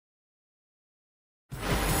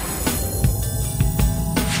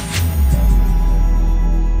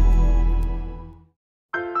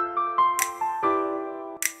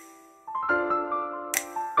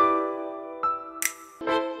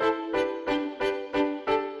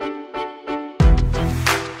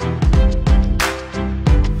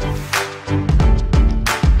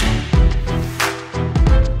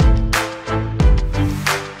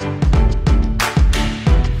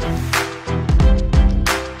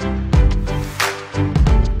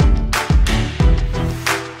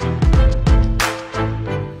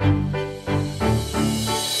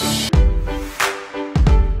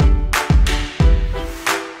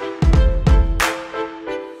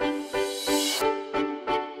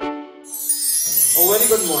very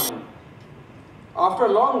good morning. After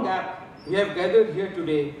a long gap, we have gathered here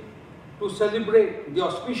today to celebrate the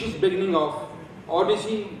auspicious beginning of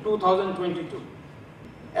ODYSSEY 2022.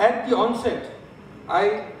 At the onset,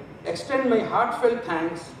 I extend my heartfelt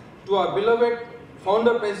thanks to our beloved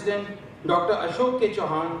Founder President Dr. Ashok K.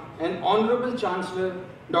 Chauhan and Honorable Chancellor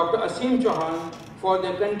Dr. Aseem Chauhan for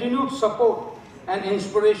their continued support and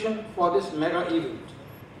inspiration for this mega event.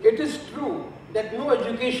 It is true that no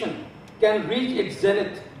education can reach its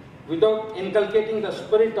zenith without inculcating the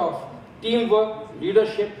spirit of teamwork,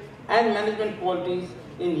 leadership, and management qualities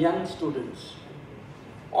in young students.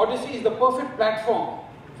 ODYSSEY is the perfect platform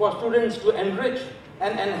for students to enrich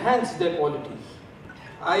and enhance their qualities.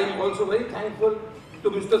 I am also very thankful to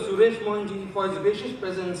Mr. Suresh Mohanji for his gracious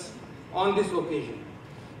presence on this occasion.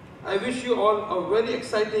 I wish you all a very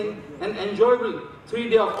exciting and enjoyable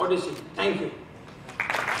 3-day of ODYSSEY. Thank you.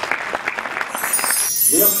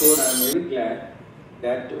 Therefore, I am very glad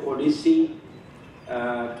that ODYSSEY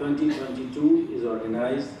 2022 is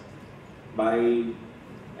organized by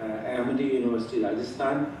Amity University,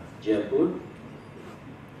 Rajasthan, Jaipur,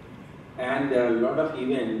 and there are a lot of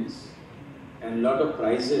events and a lot of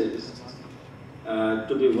prizes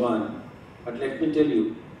to be won. But let me tell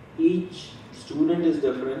you, each student is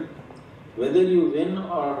different. Whether you win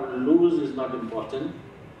or lose is not important.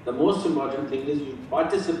 The most important thing is you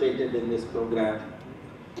participated in this program.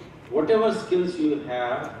 Whatever skills you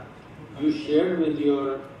have, you shared with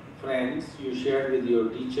your friends, you shared with your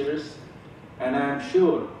teachers, and I am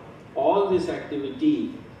sure all this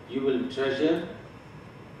activity you will treasure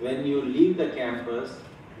when you leave the campus,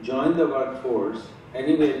 join the workforce,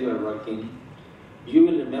 anywhere you are working. You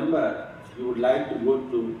will remember you would like to go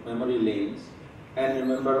to memory lanes and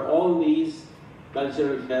remember all these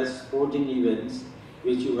cultural fest, sporting events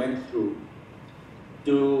which you went through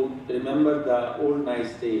to remember the old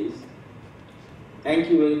nice days. Thank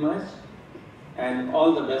you very much and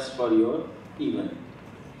all the best for your event.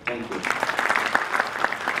 Thank you.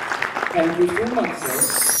 Thank you so much, sir.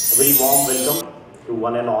 A very warm welcome to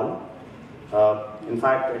one and all. In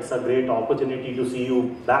fact, it's a great opportunity to see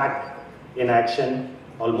you back in action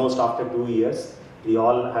almost after 2 years. We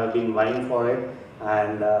all have been vying for it,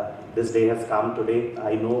 and this day has come today.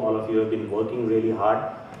 I know all of you have been working really hard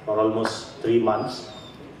for almost 3 months.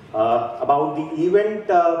 About the event,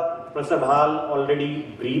 Professor Bhal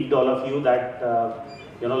already briefed all of you that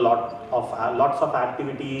lots of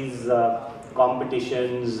activities,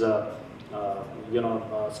 competitions,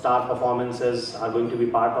 star performances are going to be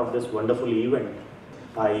part of this wonderful event.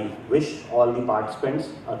 I wish all the participants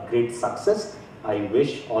a great success. I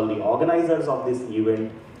wish all the organizers of this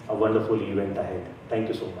event a wonderful event ahead. Thank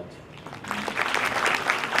you so much.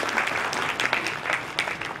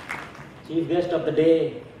 Chief guest of the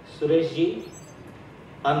day, Suresh ji,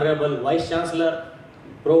 Honorable Vice Chancellor,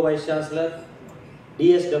 Pro Vice Chancellor,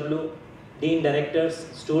 DSW, Dean Directors,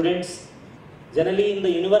 students. Generally in the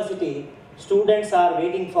university, students are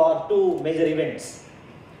waiting for 2 major events.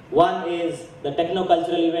 One is the Techno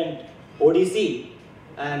cultural event, ODYSSEY,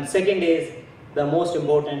 and second is the most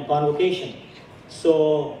important convocation.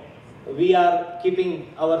 So we are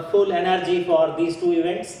keeping our full energy for these 2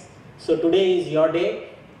 events. So today is your day,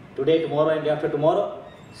 today, tomorrow and after tomorrow.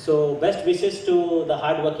 So best wishes to the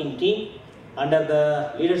hard-working team under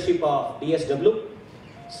the leadership of DSW.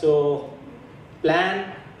 So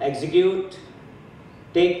plan, execute,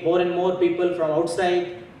 take more and more people from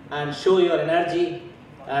outside and show your energy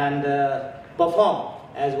and perform.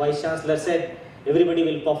 As Vice Chancellor said, everybody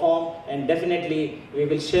will perform, and definitely we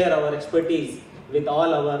will share our expertise with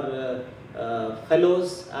all our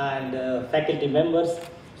fellows and faculty members.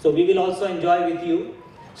 So we will also enjoy with you.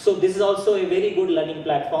 So this is also a very good learning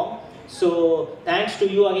platform. So thanks to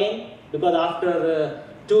you again, because after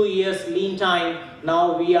 2 years lean time,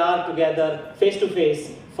 now we are together face to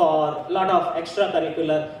face for a lot of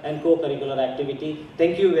extracurricular and co-curricular activity.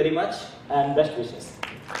 Thank you very much and best wishes.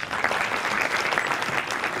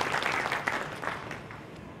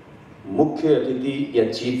 मुख्य अतिथि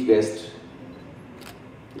या chief guest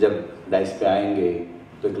जब dice पे आएंगे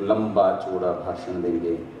तो एक लंबा चौड़ा भाषण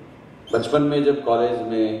देंगे। बचपन में जब कॉलेज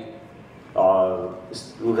में और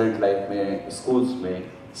स्टूडेंट लाइफ में, स्कूल्स में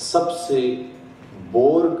सबसे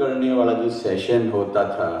बोर करने वाला जो सेशन होता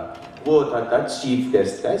था वो होता था चीफ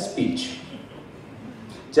गेस्ट का स्पीच।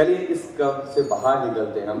 चलिए इस कव से बाहर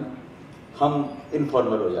निकलते हम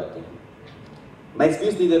इनफॉर्मल हो जाते हैं। मैं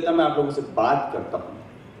स्पीच नहीं देता, मैं आप लोगों से बात करता हूँ।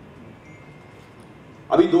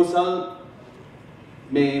 अभी 2 साल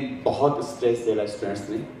में बहुत स्ट्रेस दिया स्टूडेंट्स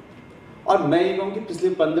ने, और मैं ये कहूँ कि पिछले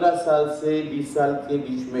 15 साल से 20 साल के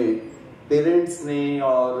बीच में पेरेंट्स ने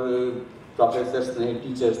और प्रोफेसर्स ने,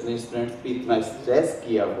 टीचर्स ने स्टूडेंट्स पे इतना स्ट्रेस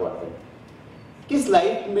किया हुआ है कि इस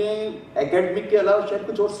लाइफ में एकेडमिक के अलावा शायद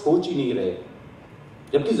कुछ और सोच ही नहीं रहे,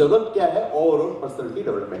 जबकि जरूरत क्या है ओवरऑल पर्सनालिटी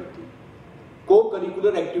डेवलपमेंट की। को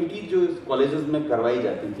करिकुलर एक्टिविटीज जो कॉलेजेस में करवाई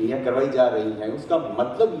जाती थी या करवाई जा रही हैं, उसका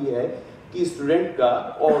मतलब ये है कि स्टूडेंट का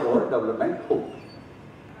ओवरऑल डेवलपमेंट हो।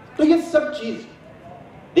 तो ये सब चीज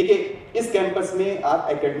देखिए, इस कैंपस में आप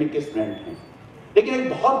एकेडमिक के स्टूडेंट हैं, लेकिन एक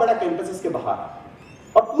बहुत बड़ा कैंपस इसके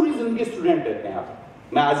बाहर और पूरी जिंदगी स्टूडेंट रहते हैं आप।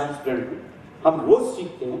 मैं आज भी स्टूडेंट हूँ, हम रोज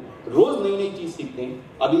सीखते हैं, रोज नई नई चीज सीखते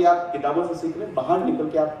हैं। अभी आप किताबों से सीख रहे हैं, बाहर निकल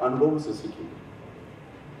के आप अनुभवों से सीखेंगे।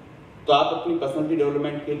 तो आप अपनी पर्सनालिटी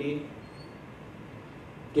डेवलपमेंट के लिए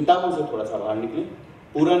किताबों से थोड़ा सा बाहर निकलें,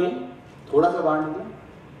 पूरा नहीं, थोड़ा सा बाहर निकलें।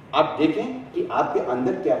 आप देखें कि आपके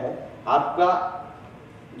अंदर क्या है, आपका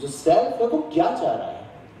जो सेल्फ है वो क्या चाह रहा है,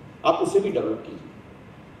 आप उसे भी डेवलप कीजिए।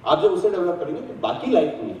 आप जब उसे डेवलप करेंगे तो बाकी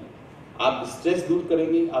लाइफ में आप स्ट्रेस दूर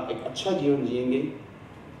करेंगे, आप एक अच्छा जीवन जिएंगे,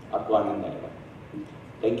 आपको आनंद आएगा।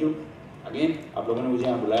 थैंक यू अगेन, आप लोगों ने मुझे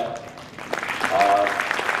यहाँ बुलाया। और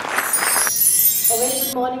A very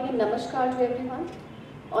good morning and namaskar to everyone.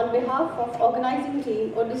 On behalf of organizing team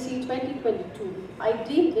ODYSSEY 2022, I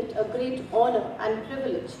deem it a great honor and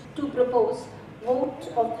privilege to propose vote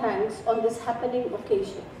of thanks on this happening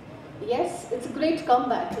occasion. Yes, it's a great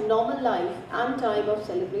comeback to normal life and time of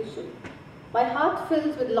celebration. My heart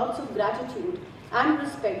fills with lots of gratitude and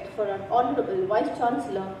respect for our Honorable Vice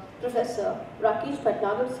Chancellor, Professor Rakesh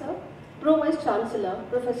Bhatnagar Sir, Pro Vice Chancellor,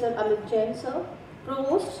 Professor Amit Jain Sir,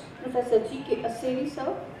 Provost, Professor G.K. Asseri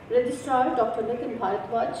Sir, Registrar Dr. Nitin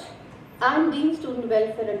Bharadwaj, and Dean Student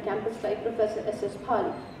Welfare and Campus Life Professor S.S.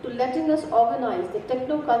 Pal to letting us organize the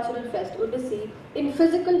Techno Cultural Fest ODYSSEY in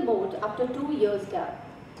physical mode after 2 years gap.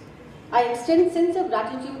 I extend sincere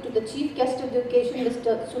gratitude to the Chief Guest of the occasion,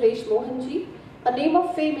 Mr. Suresh Mohanji, a name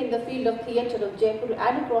of fame in the field of theatre of Jaipur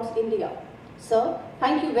and across India. Sir,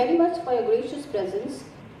 thank you very much for your gracious presence.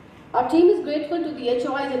 Our team is grateful to the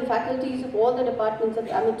HOIs and faculties of all the departments of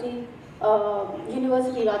Amity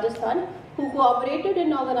University, Rajasthan, who cooperated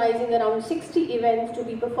in organizing around 60 events to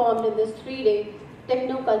be performed in this 3-day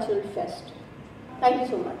Techno Cultural Fest. Thank you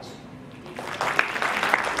so much.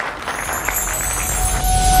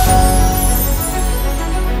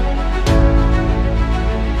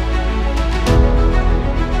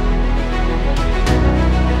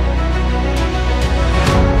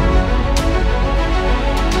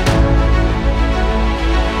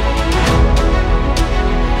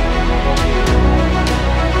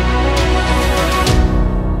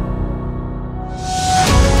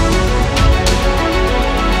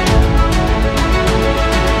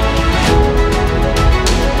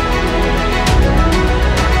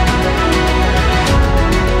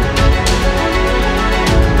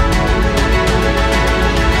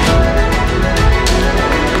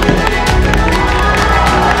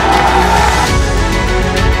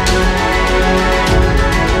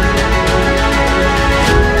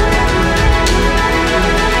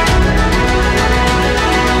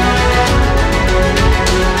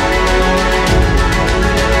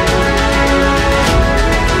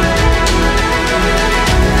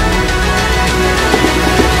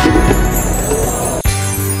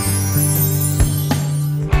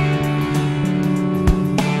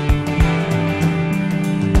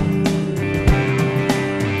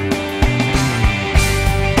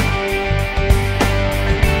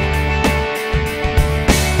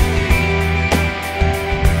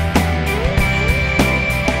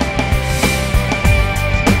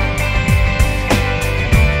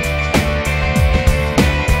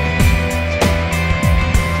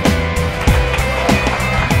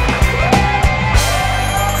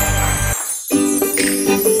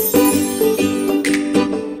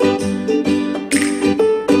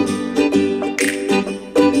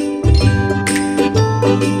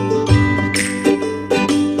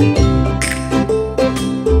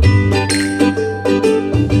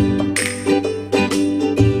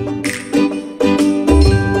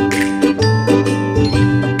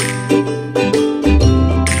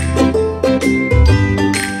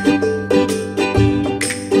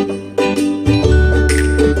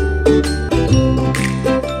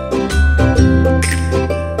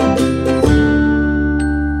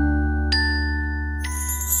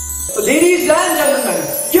 Ladies and gentlemen,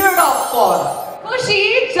 give it up for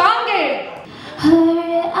Khushi Jangir.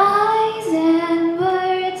 Her eyes and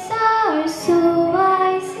words are so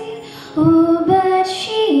icy, oh, but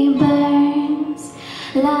she burns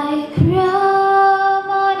like rum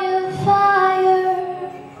on a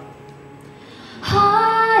fire.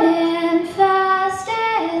 Hot and fast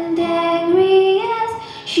and angry as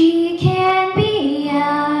she can be,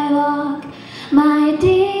 I walk my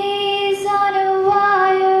days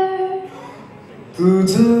तू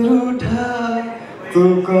जो रूठा तो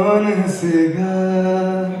कौन हंसेगा,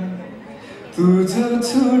 तू जो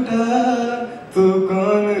छूटा तो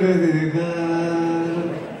कौन रहेगा,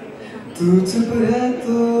 तू चुप है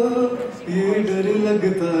तो ये डर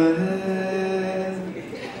लगता है,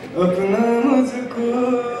 अपना मुझको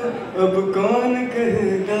अब कौन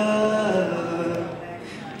कहेगा,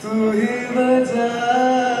 तू ही बजा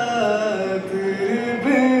तेरे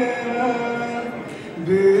बिना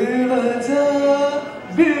बेवजह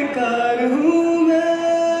बेकार हूँ मैं,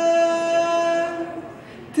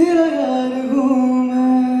 तेरा यार हूँ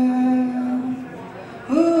मैं,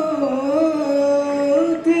 हो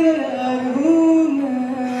तेरा यार हूँ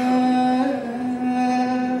मैं।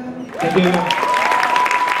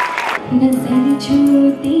 नजर जो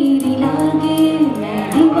तेरी लागे मैं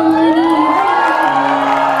दीवानी,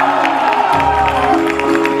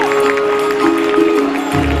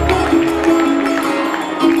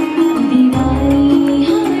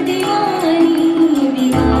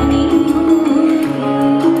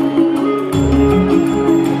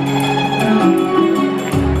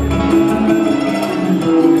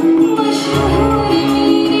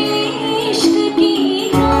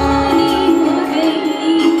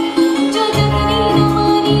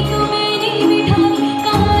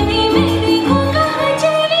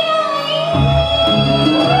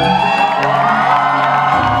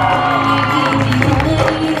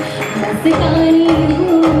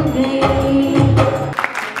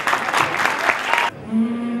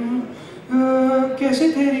 कैसे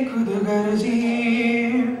तेरी खुद गर्जी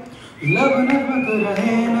लब नबक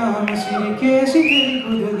रहे नाम सिर, कैसी तेरी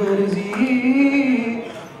खुद गर्जी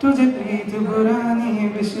तुझे प्रीत पुरानी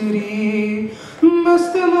बिसरी,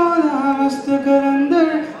 मस्त मौला मस्त कलंदर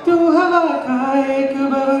तू हवा का एक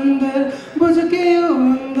बवंदर, बुझ के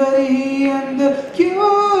अंदर ही अंदर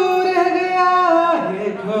क्यों रह गया ये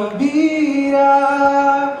कबीरा,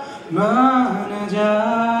 मान जा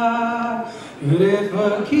रे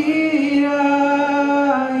फकीरा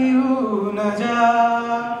यूं न जा,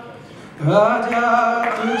 आजा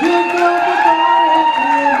तुझे को पुकारे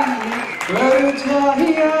तेरी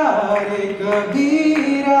परछाइयां रे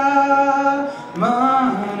कबीरा,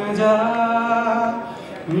 मान जा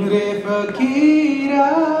रे फकीरा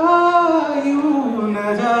यूं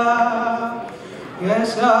न जा,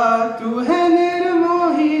 ऐसा तू है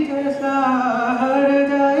निर्मोही जैसा हर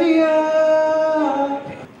जाइया।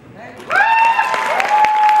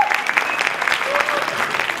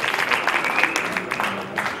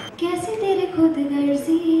 कैसे तेरे खुद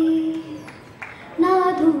गर्जी ना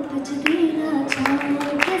धूप चुके ना छाँव,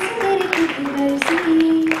 कैसे तेरे खुद गर्जी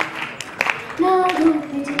ना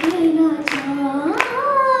धूप चुके ना छाँव,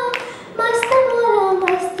 मस्त मौला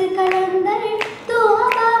मस्त कलंदर तू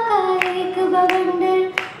हवा का एक बवंडर,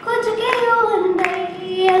 कुछ के अंदर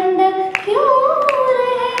ही अंदर क्यों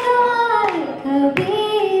रहेगा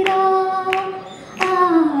कबीरा,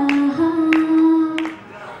 आहा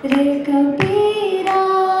रे कबीरा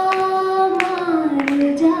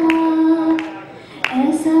जा,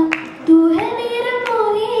 ऐसा तू है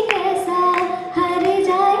निर्मोही कैसा हर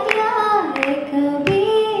जाएगा रे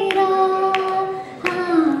कबीरा,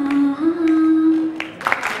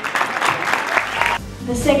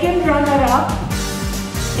 The second runner-up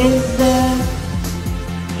is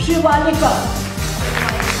Shivalika.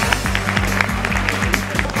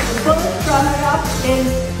 The first runner-up is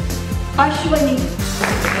Ashwani.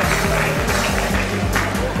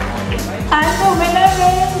 And the winner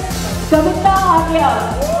is Kavita Arya.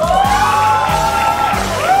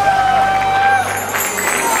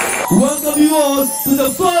 Welcome you all to the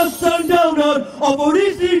first sundowner of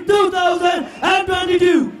ODYSSEY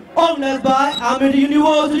 2022, organized by Amity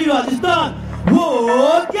University, Rajasthan.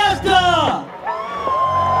 ODYSSEY!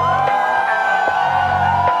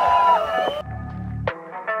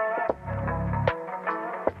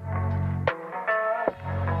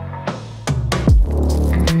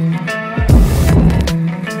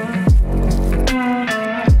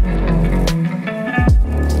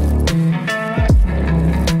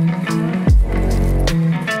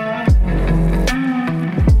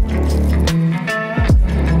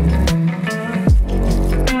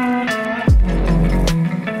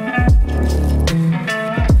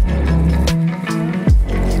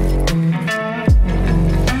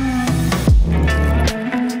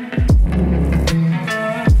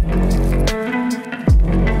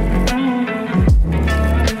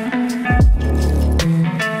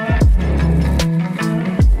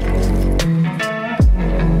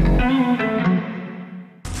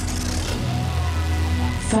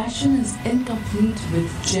 Fashion is incomplete with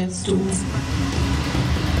gemstones.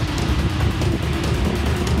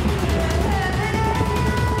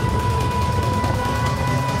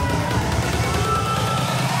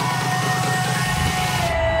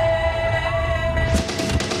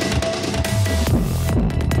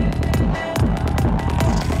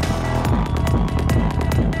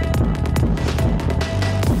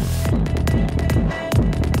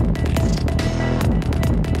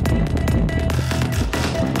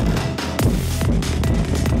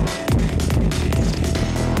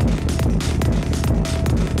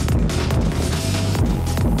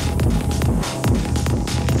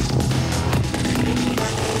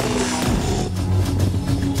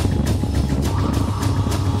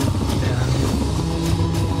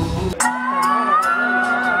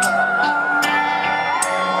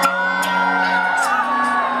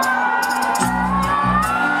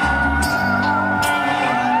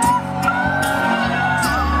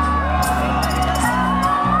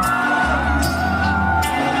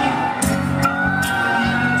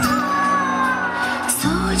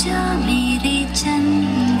 जा मेरे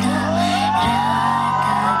चंदा रात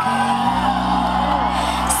आ गई,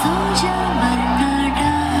 सो जा वरना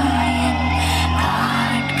डायन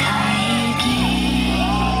काट खाएगी।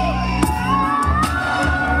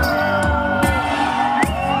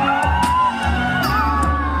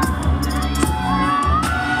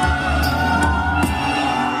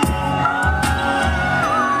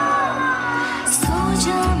 सो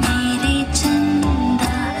जा मेरे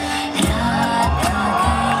चंदा रात आ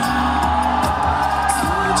गई,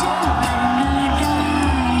 सो जा वरना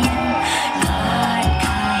डायन काट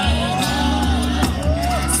खाएगी।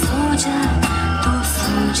 सो जा तू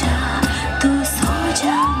सो जा, तू सो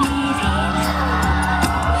जा मेरे लाल,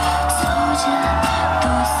 सो जा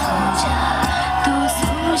तू सो जा, तू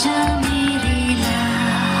सो जा मेरे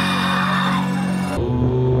लाल।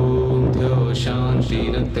 ॐ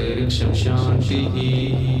शान्तिरन्तरिक्षं शान्तिः,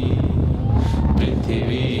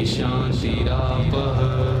 पृथिवी शान्तिरापः,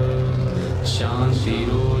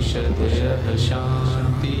 शान्तिरोषधयः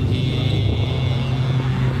शान्तिः।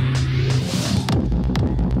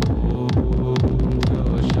 ॐ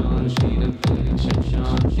शान्तिरन्तरिक्षं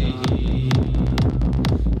शान्तिः,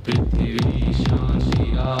 पृथिवी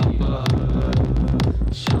शान्तिरापः,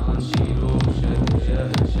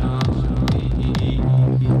 शान्तिरोषधयः शान्तिः।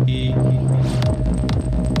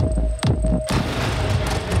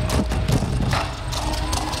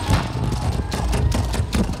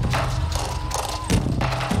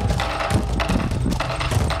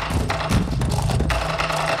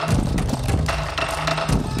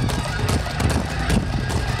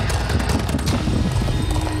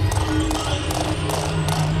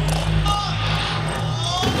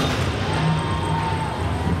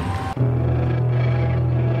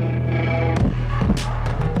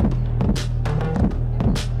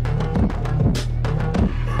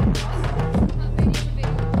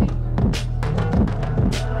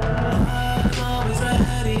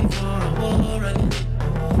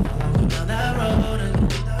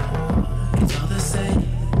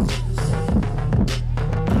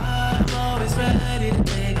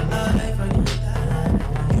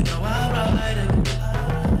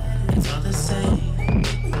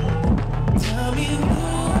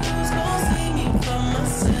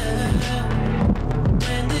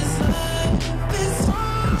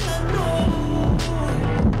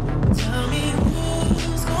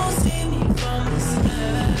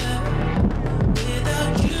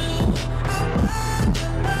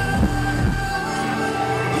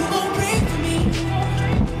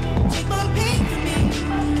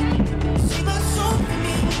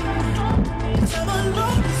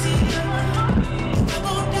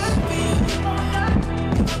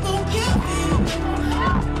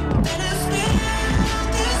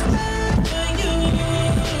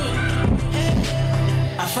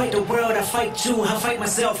 I fight you, I fight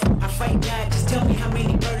myself. I fight God, just tell me how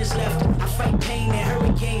many burdens left. I fight pain and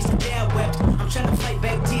hurricanes, today I wept. I'm trying to fight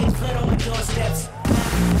back tears, flood on my doorsteps.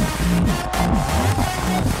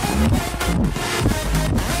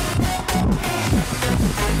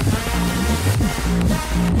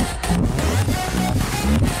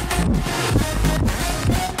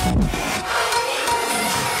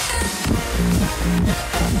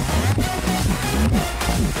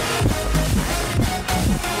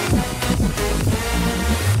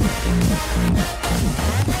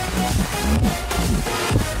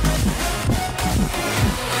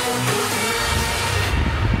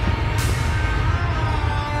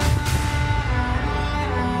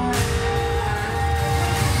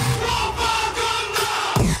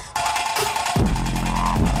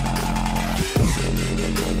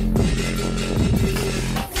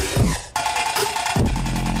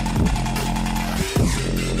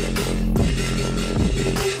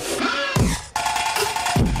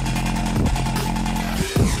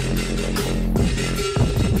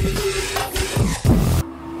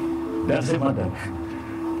 डर से मत डर,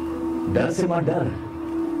 डर से मत डर,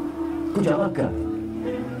 कुछ अलग कर।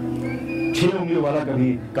 6 उंगलियों वाला कभी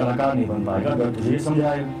कलाकार नहीं बन पाएगा अगर तुझे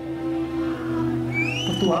समझाएगा।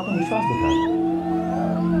 तो तू आत्मविश्वास दिखा,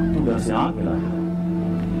 तू डर से आंख मिलाएगा।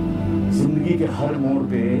 जिंदगी के हर मोड़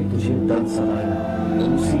पे तुझे दर्द सताएगा,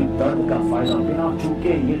 उसी दर्द का फायदा बिना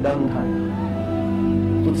चूके ये डर उठाएगा।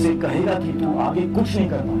 तुझसे कहेगा कि तू आगे कुछ नहीं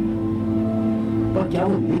कर पाएगा, पर क्या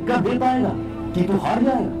वो लिख कर दे पाएगा कि तू हार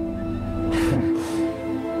जाएगा?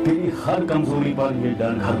 तेरी हर कमजोरी पर ये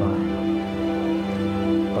डर घर बनाएगा,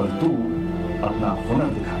 पर तू अपना हुनर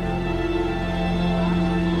दिखाएगा।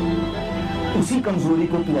 उसी कमजोरी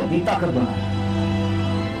को तू अपनी ताकत बनाएगा,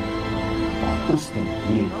 और उस दिन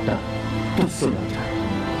ये डर तुझसे डर जाएगा।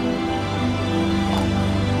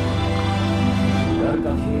 डर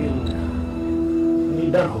का खेल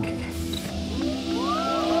लीडर होगी।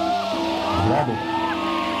 याद है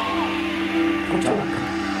कुछ अलग।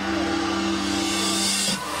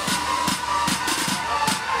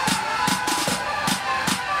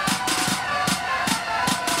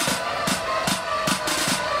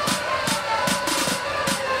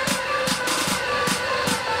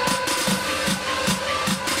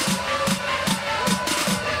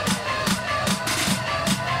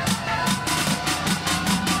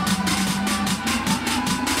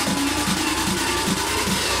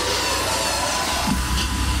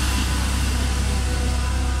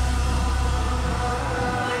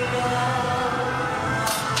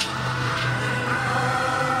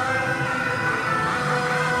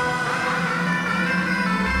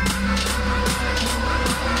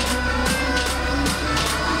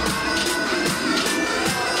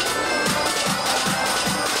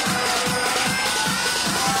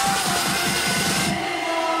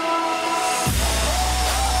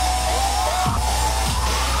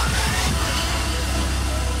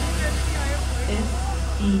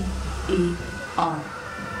 F-E-A-R.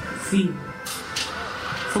 Feel.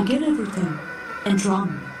 Forget everything and run.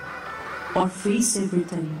 Or face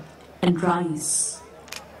everything and rise.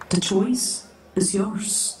 The choice is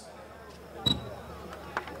yours.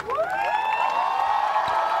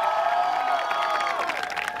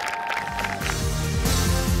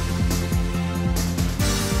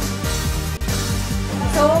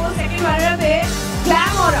 So, second runner-up is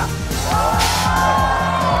Glamora.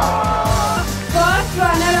 First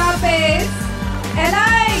runner-up is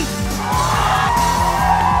Elite.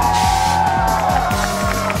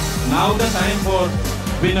 Now the time for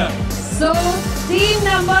winner. So, team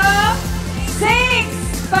number 6,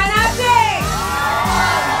 Panate.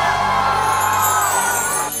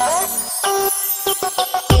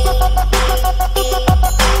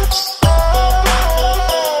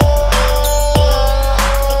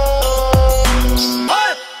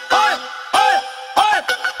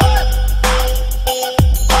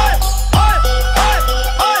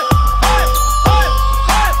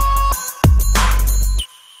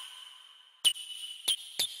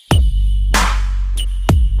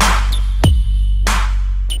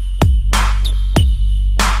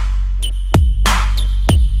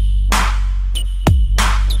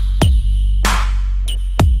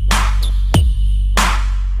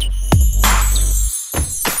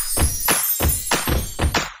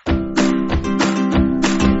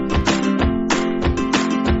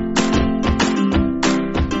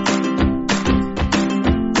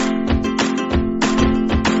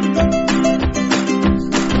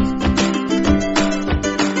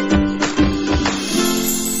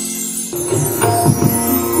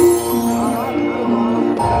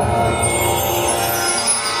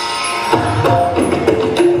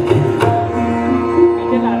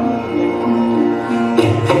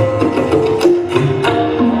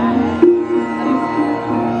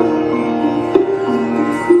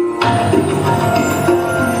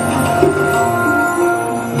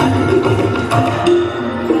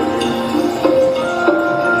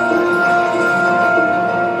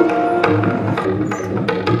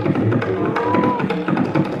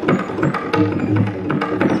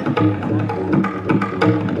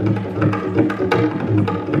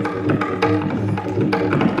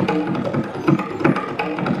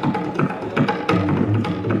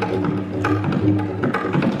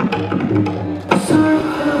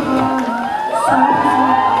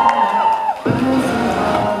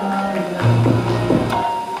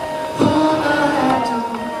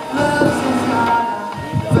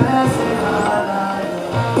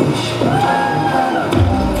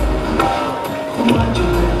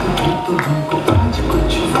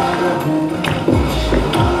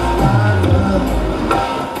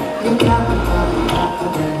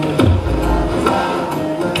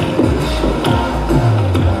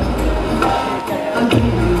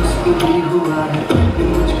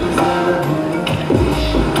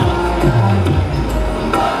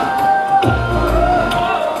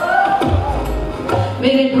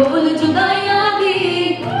 मेरे ढोल जुदाइयां दी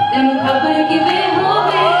तेन खबर किवें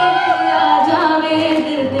होवे आ जावे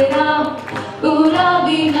दिल तेरा पूरा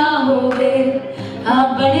भी ना होवे हाँ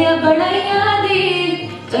बड़े बड़ाइयां दी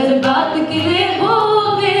जज्बात किवें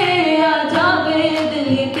होवे आ जावे दिल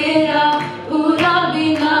तेरा पूरा भी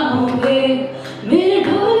ना होवे मेरे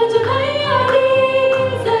ढोल जुदाइयां दी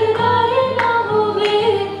सरदार ना होवे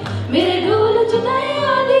मेरे ढोल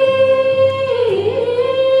जुदाइयां दी।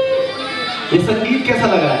 ये संगीत कैसा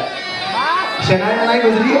लग रहा है? शहनाई वनाई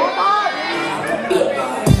बज रही है?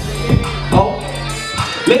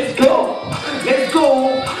 Let's go,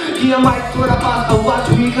 किया माइक थोड़ा पास, आवाज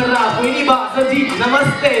हुई खराब, कोई नहीं बात सर जी,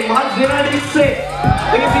 नमस्ते मार जरा से।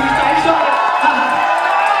 देखिए फ्रीस्टाइल शॉट है,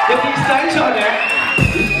 ये फ्रीस्टाइल शॉट है,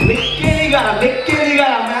 लिख के नहीं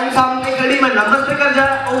गाना, मैम सामने खड़ी, मैं नमस्ते कर जा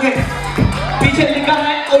रहा, ओके। पीछे लिखा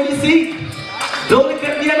है ओडिसी, रोल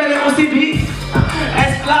कर दिया मैंने उसी भी,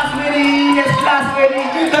 एस क्लास मेरी,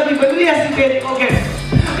 तभी बन रही ऐसी तेरी, ओके।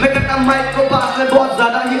 मैं करता माइक को पास में, बहुत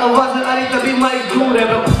ज्यादा ही आवाज आ रही, तभी माइक दूर है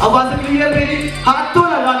ब्रो। आवाज क्लियर मेरी, हाथ तो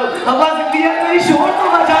लगा लो, आवाज क्लियर मेरी, शोर तो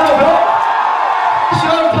बचा लो ब्रो,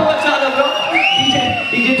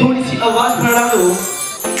 डीजे थोड़ी सी आवाज बढ़ा दो।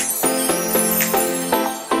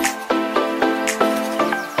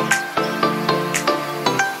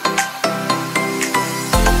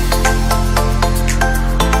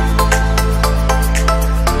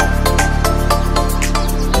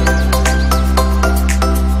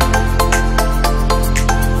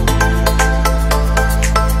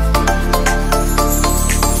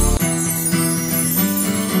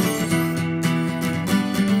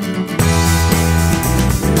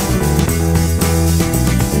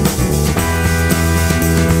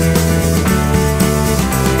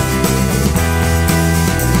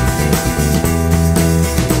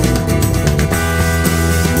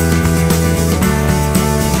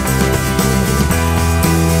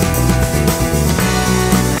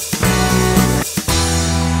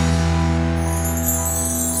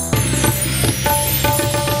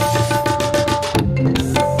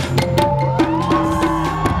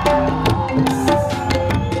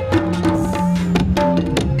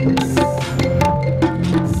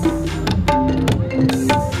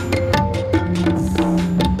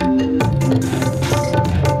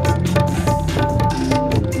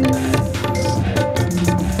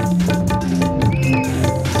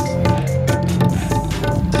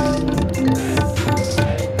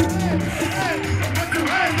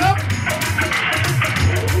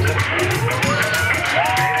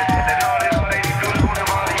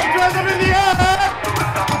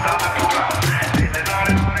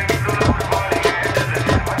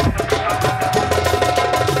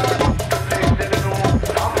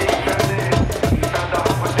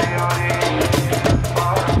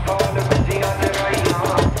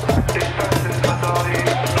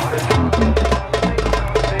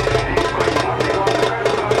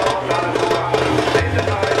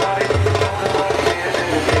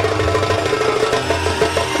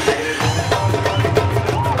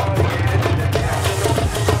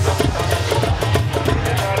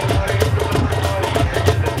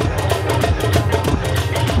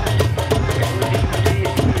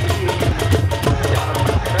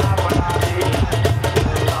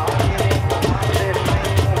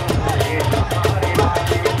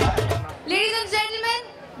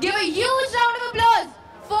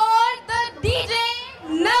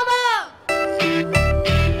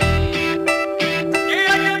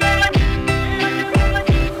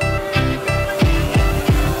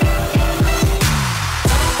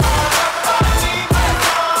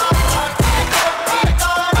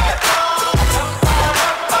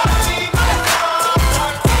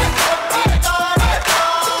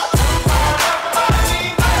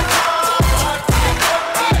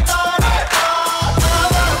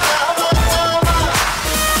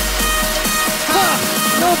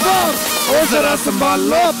 जरा संभाल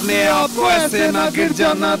लो अपने आप को, ऐसे ना गिर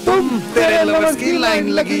जाना तुम, तेरे लवर्स की लाइन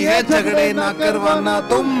लगी है, झगड़े ना करवाना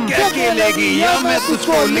तुम। क्या खेलेगी या मैं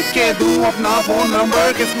तुझको लिख के दूं अपना फोन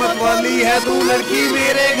नंबर, किस्मत वाली है तू लड़की,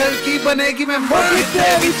 मेरे घर की बनेगी मैं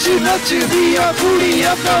विच नच दिया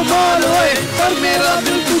कुड़िया कमाल होए, पर मेरा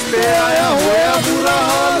दिल तुझ पे आया होया बुरा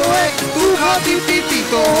हाल होए। तू खाती पीती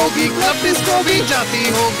तो होगी, क्लब डिस्को भी जाती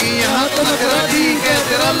होगी, यहाँ तो नखरा ठीक है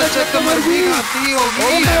तेरा, लचक कमर भी खाती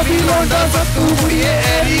होगी। मैं भी लौटा तू ये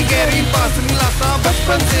एरी गहरी पास नहीं लाता,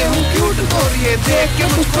 बचपन से हूँ क्यूट और ये देख के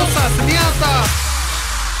मुझको सांस नहीं आता।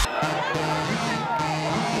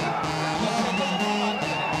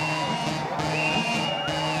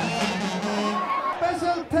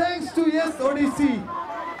 Special thanks to Yes ODYSSEY,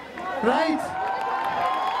 right?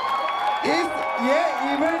 ये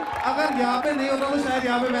इवेंट अगर यहाँ पे नहीं होता तो शायद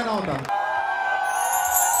यहाँ पे मैं ना होता।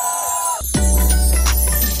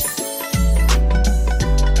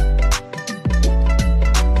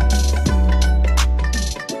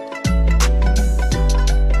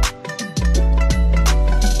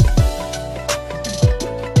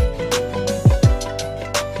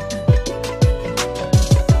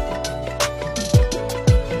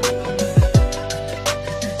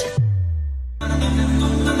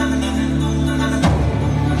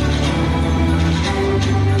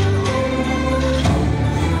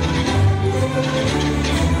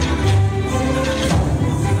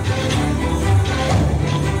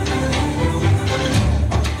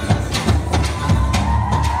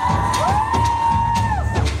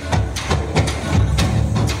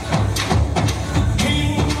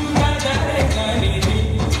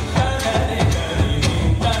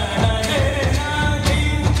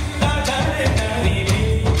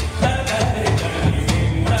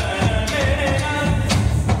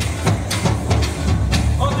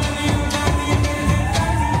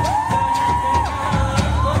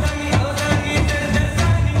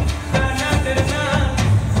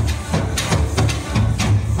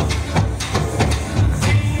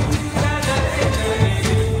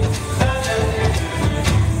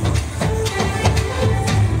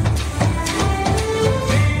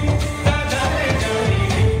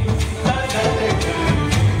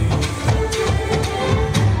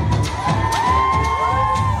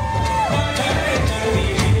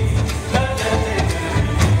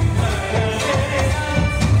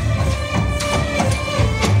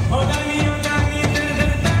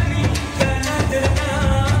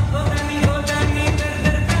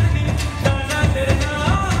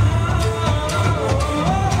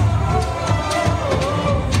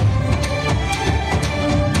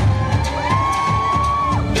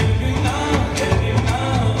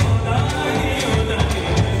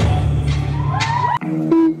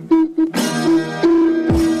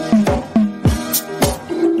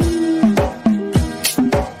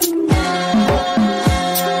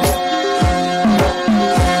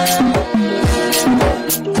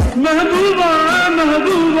 महबूबा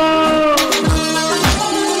महबूबा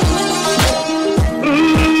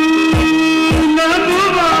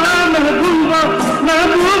महबूबा महबूबा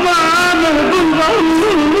महबूबा महबूबा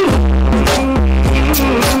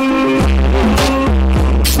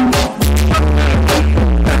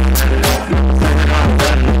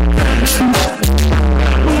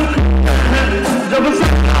जब से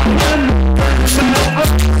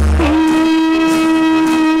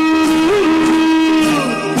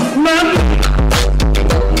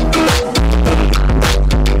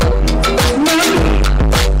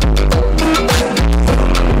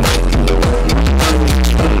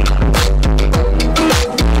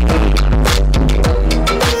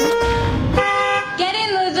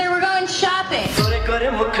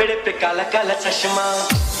काला काला चश्मा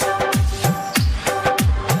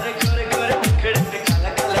गोरे गोरे मुखड़े पे काला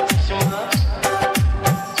काला चश्मा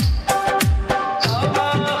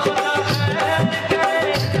खुदा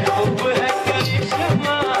खैर करे हुब है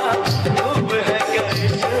करिश्मा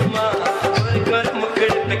गोरे गोरे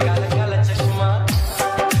मुखड़े पे काला काला चश्मा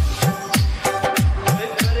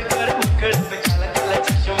गोरे गोरे मुखड़े पे काला काला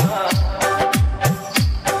चश्मा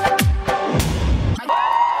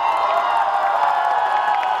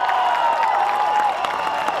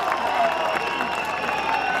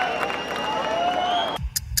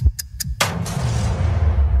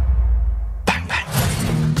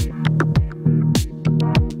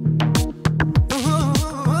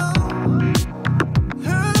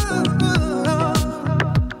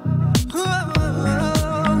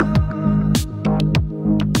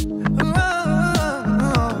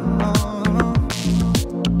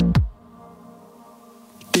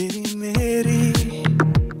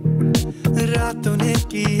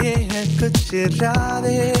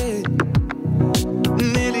इरादे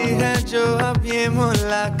मिली है जो अब ये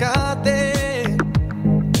मुलाकातें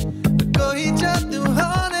कोई जादू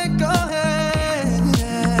होने को है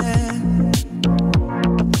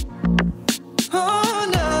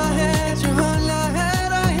होना है जो होला है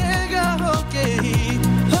रहेगा होके ही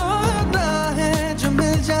होता है जो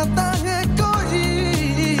मिल जाता है कोई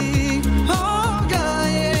होगा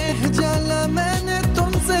ये जाला मैंने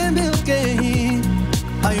तुमसे मिलके ही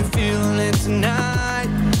Are you feeling it tonight?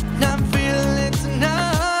 I'm feeling it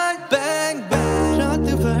tonight. Bang bang, रात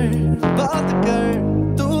भर बात कर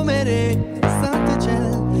तू मेरे साथ चल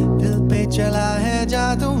दिल पे चला है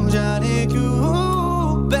जादू जाने क्यों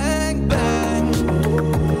Bang bang,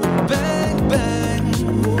 bang bang,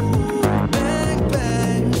 bang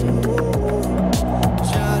bang,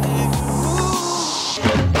 जाने क्यों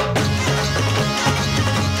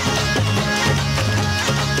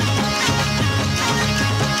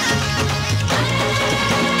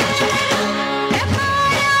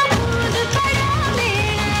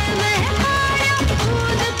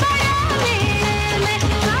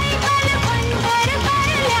साइकिल पंचर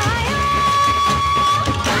कर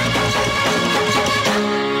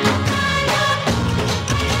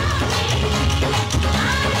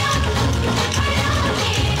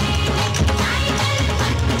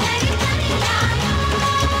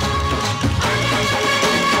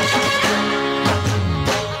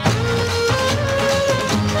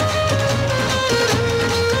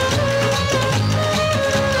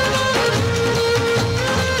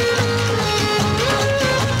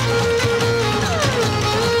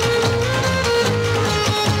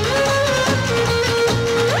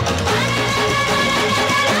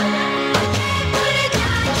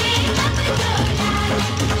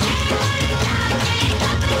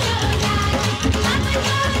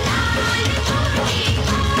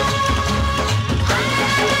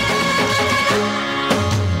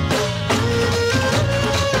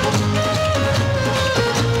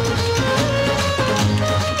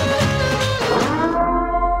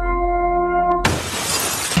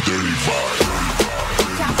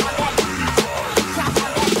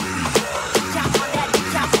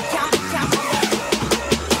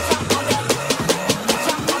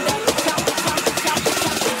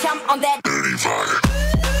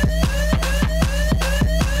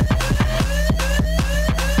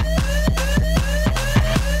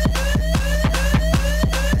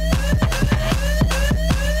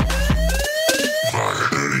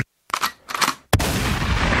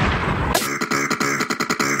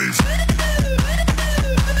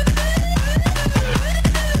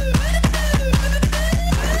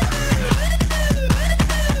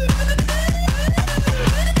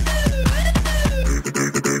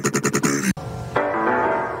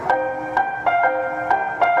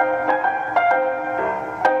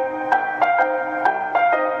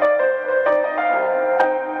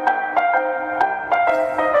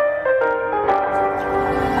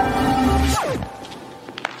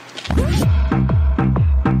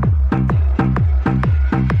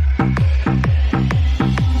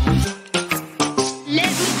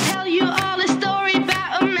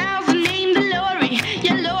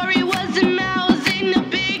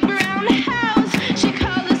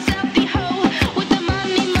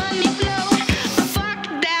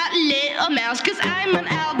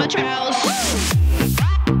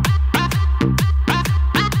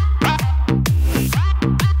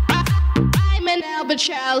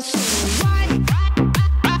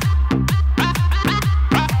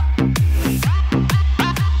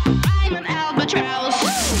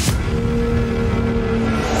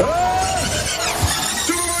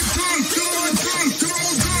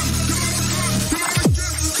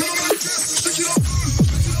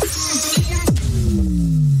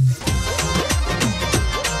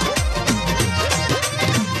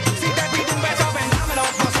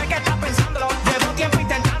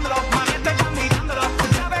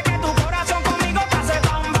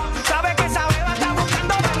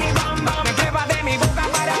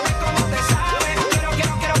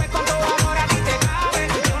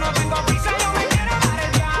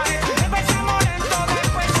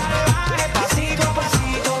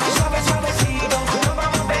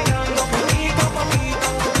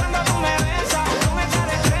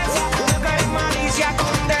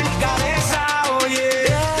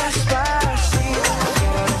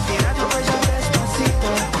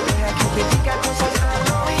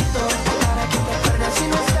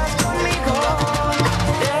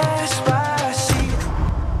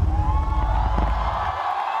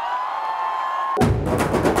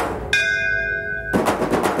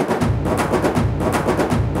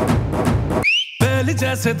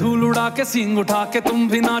जैसे धूल उड़ा के सींग उठा के तुम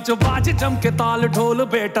भी नाचो, बाजे जम के ताल ढोल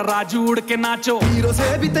बेटा राजू उड़ के नाचो, हीरो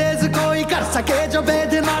से भी तेज कोई कर सके जो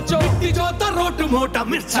बेद नाचो, मिट्टी जो रोट मोटा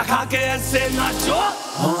मिर्चा खा के ऐसे नाचो।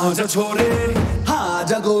 हाँ जा छोरे, हाँ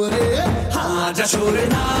जा गोरे, हाँ जा छोरे,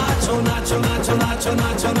 नाचो नाचो नाचो नाचो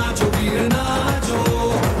नाचो नाचो वीर नाचो,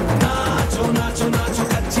 नाचो नाचो नाचो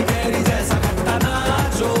कच्ची कैरी जैसा खट्टा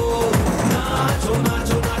नाचो, नाचो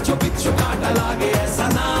नाचो नाचो बिच्छू काटा लागे ऐसा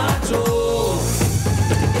नाचो।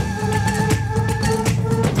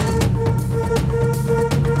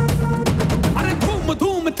 अरे धूम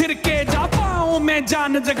धूम थिरके जा पाँव में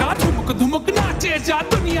जान जगा, धुमक धुमक नाचे जा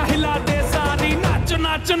दुनिया हिला दे सारी, नाचो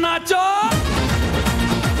नाचो नाचो।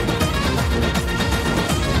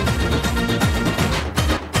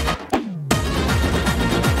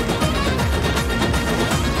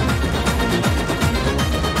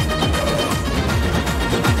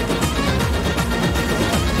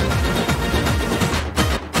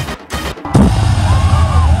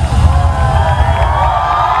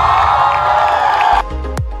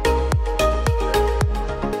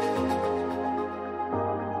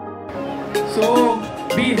 So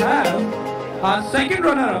we have our second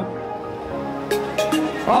runner-up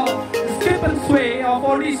of Skip and Sway of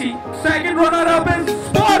ODYSSEY. Second runner-up is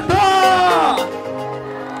Sparta.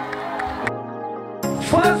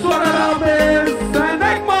 First runner-up is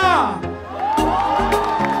Enigma.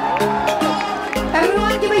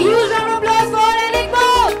 Everyone give a huge round of applause for Enigma.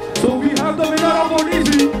 So we have the winner of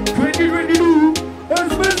ODYSSEY 2022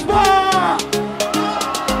 is Misbah.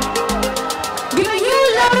 Give a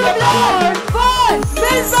huge round of applause for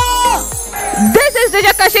Misbah. This is DJ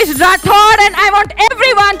Kashish Rathod and I want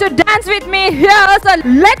everyone to dance with me here. So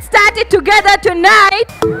let's start it together tonight.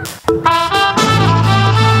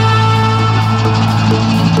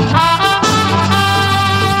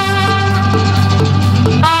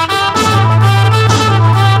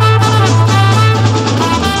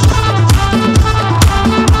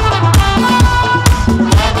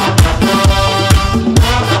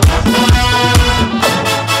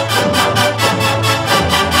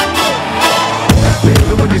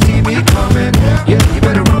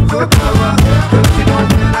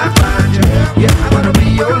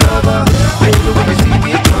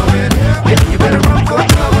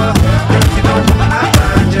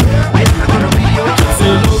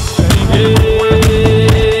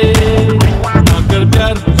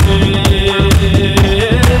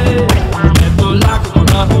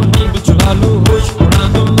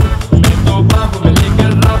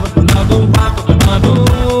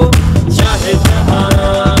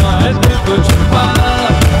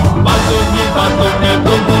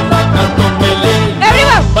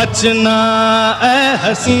 बचना ए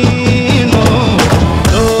हसीनों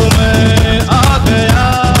तो मैं आ गया,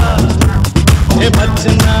 ये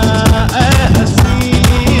बचना ए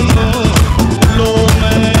हसीनों लो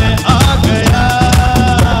मैं आ गया,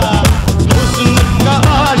 हुस्न का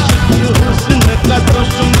आशिक हुस्न का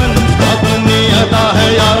दुश्मन अपनी अदा है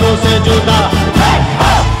यारों से जुदा।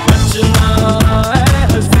 बचना ए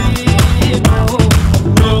हसीनों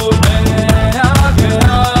लो मैं आ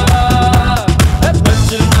गया,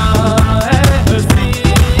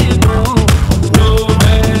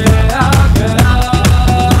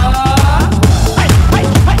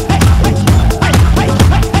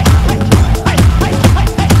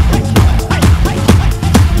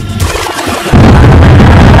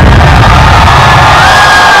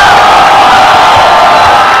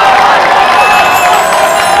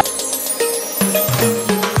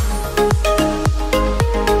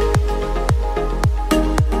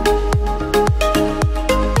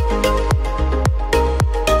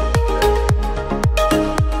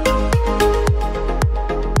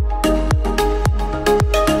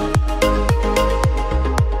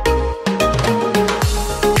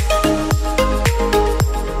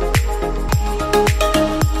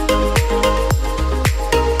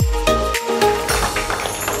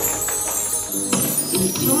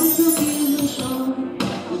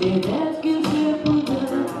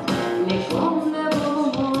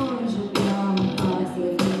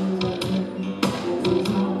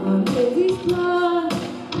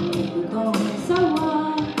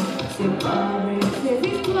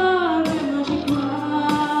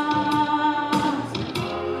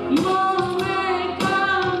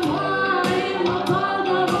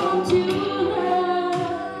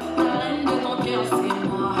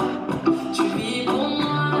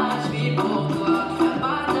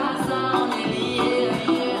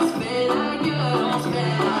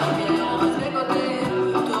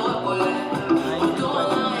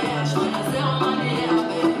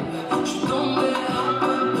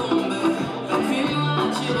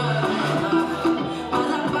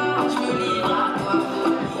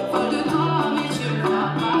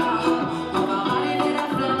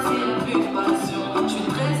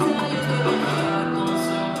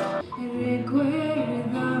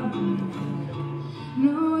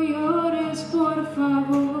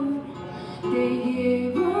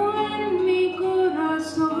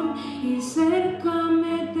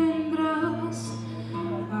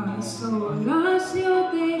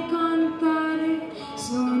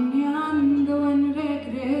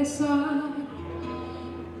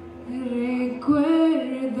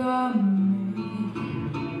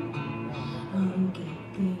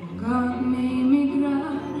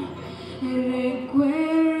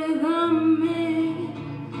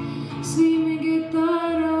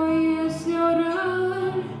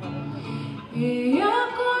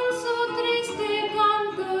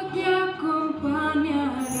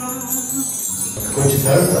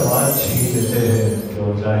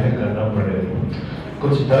 जाहिर करना पड़े,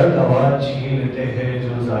 कुछ दर्द आवाज छीन लेते हैं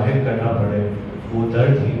जो जाहिर करना पड़े, वो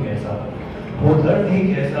दर्द ही कैसा, वो दर्द ही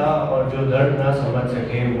कैसा, और जो दर्द ना समझ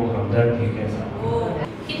सके वो हमदर्द ही कैसा।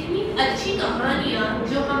 कितनी अच्छी कहानियाँ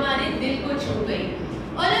जो हमारे दिल को छू गई।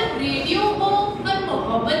 और अब रेडियो हो पर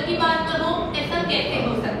मोहब्बत की बात न हो, ऐसा कैसे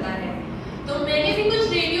हो सकता है? तो मैंने भी कुछ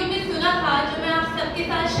रेडियो में सुना था जो मैं आप सबके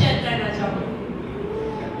साथ शेयर करना चाहूँगी।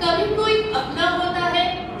 कभी कोई अपना होता है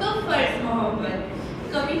तो फर्ज मोहब्बत,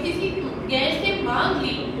 कभी किसी गैर से मांग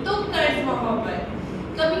ली तो कर्ज मोहब्बत,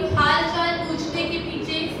 कभी हाल चाल पूछने के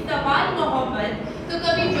पीछे सवाल मोहब्बत, तो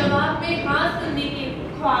कभी जवाब में हाँ सुनने के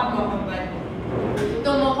ख्वाब मोहब्बत।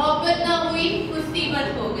 तो मोहब्बत ना हुई मुसीबत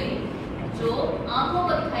हो गई। जो आंखों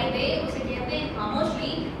को दिखाई दे उसे कहते हैं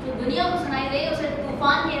खामोशी, जो दुनिया को सुनाई दे उसे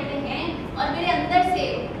तूफान कहते हैं। और मेरे अंदर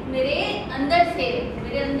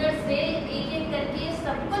से एक एक करके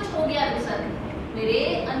सब कुछ हो गया रुसद, मेरे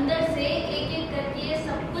अंदर से एक एक करके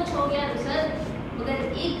सब कुछ हो गया रुसद, मगर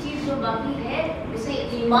एक चीज जो बाकी है उसे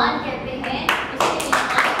ईमान कहते हैं, उसे ईमान।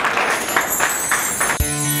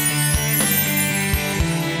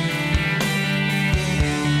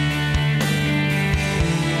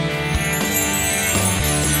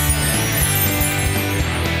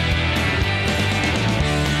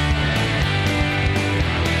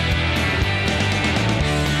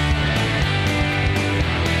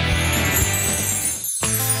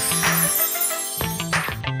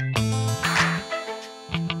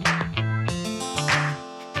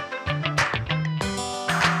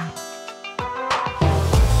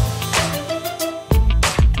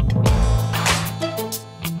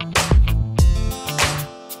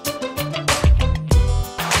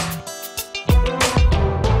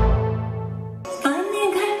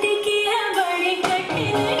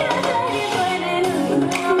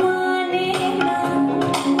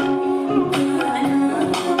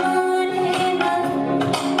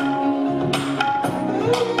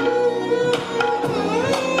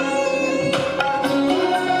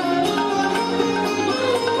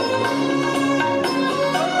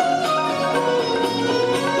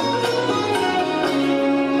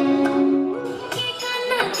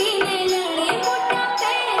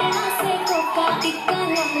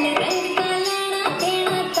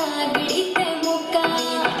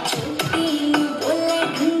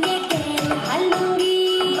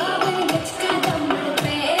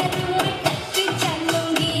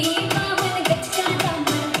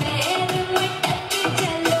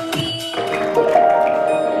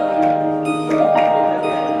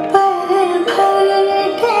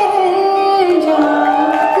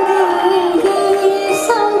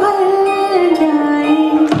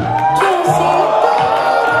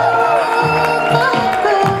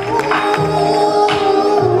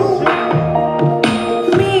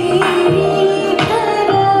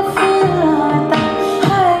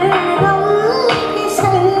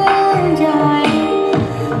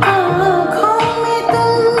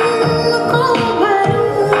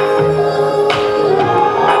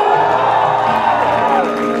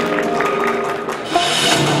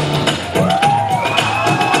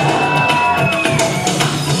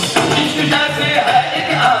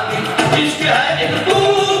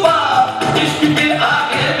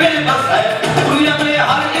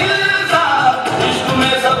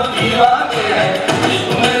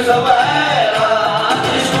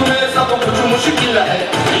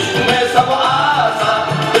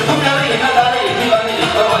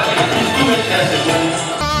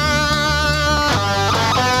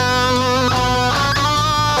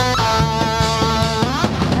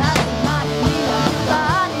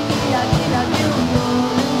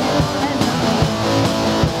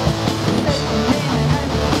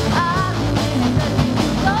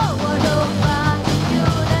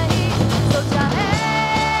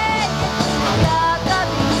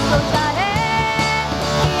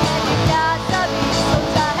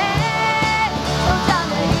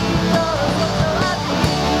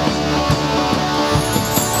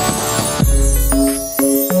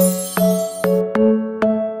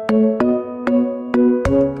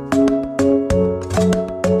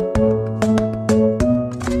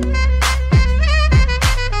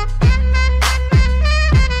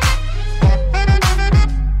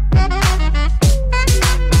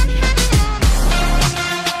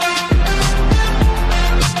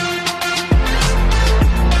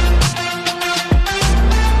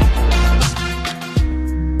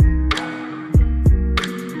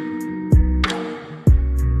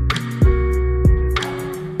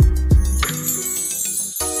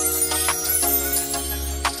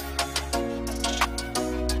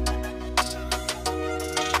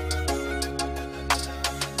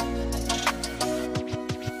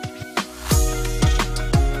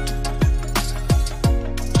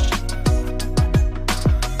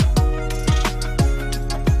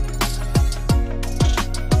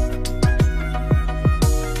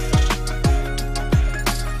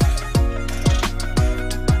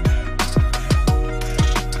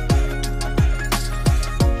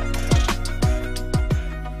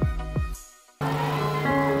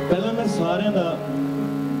 सारे का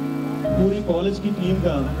पूरी कॉलेज की टीम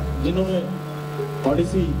का जिन्होंने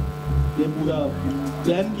ओडिसी ये पूरा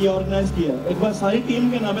प्लान किया, ऑर्गेनाइज किया, एक बार सारी टीम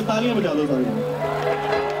के नाम पे तालियां बजा दो सारे।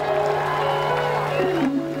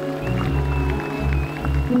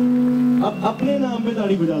 अब अपने नाम पे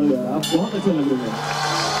ताड़ी बजा दो यार, आप बहुत अच्छे लग रहे हैं।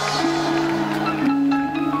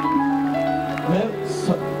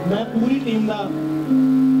 मैं पूरी टीम का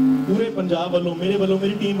पूरे पंजाब वालों मेरे वालों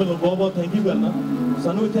मेरी टीम वालों बहुत बहुत थैंक यू करना,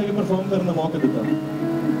 सानू इत्थे आके परफॉर्म करने का मौका दिता।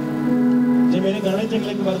 जे मेरे गाने चंगे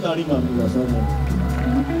लगे बार ताड़ी मार दूंगा सर।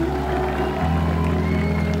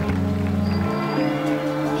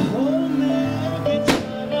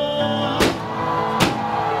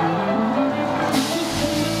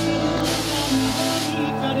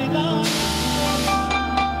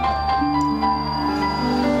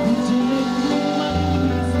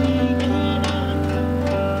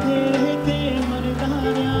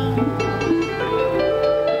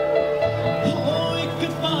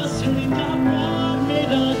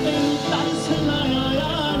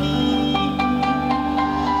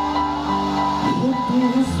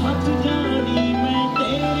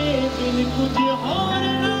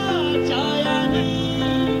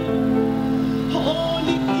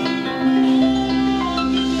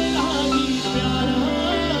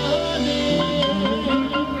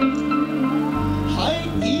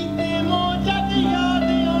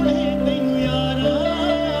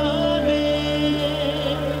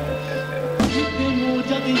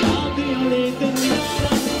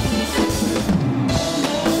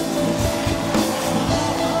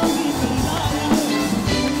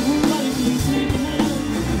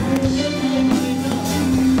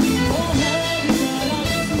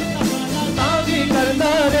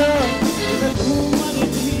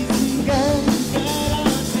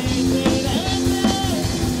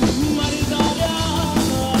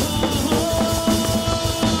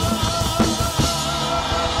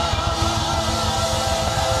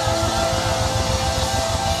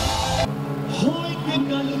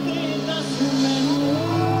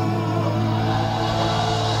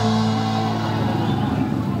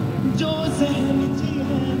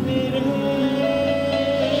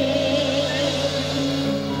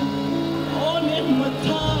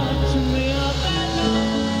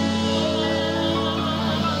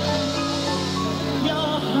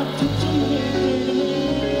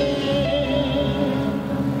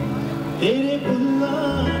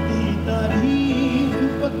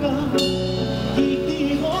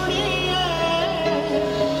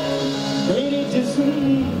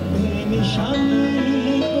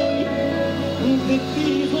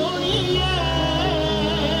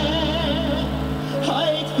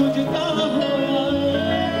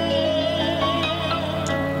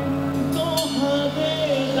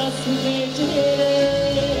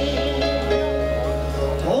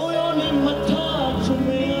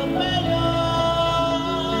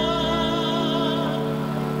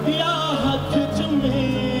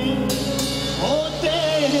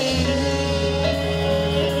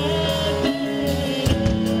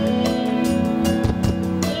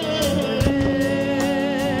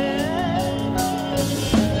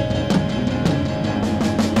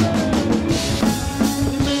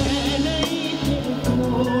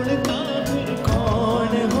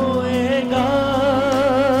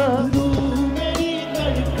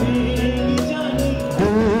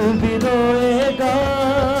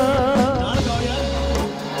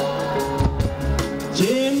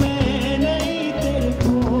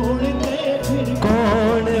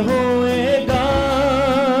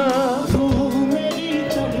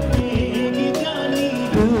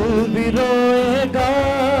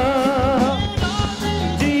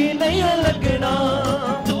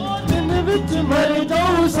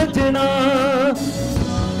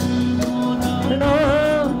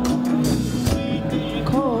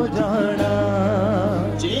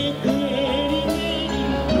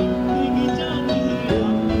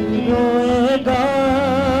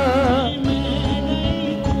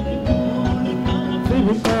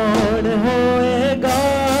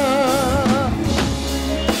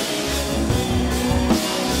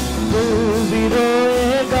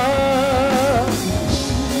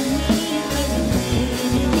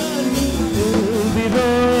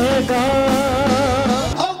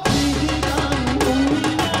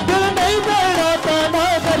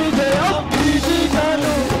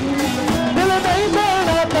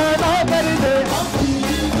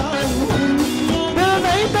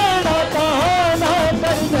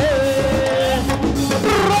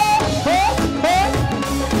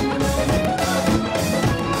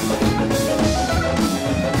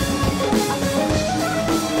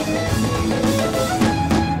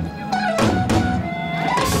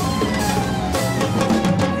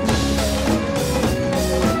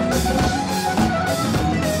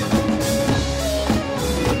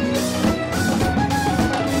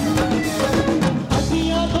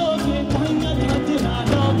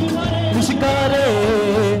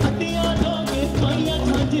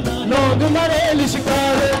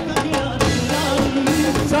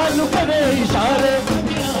 इशारे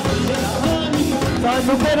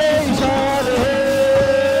सानू करे इशारे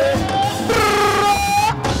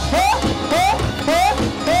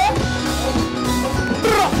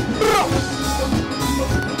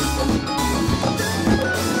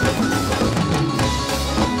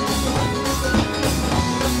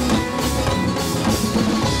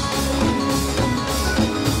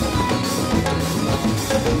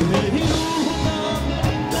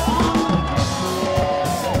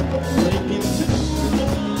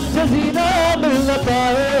जजीना मिल न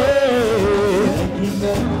पाए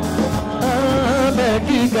मैं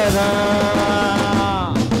की करा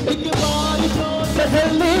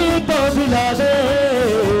तसल्ली तो दिला दे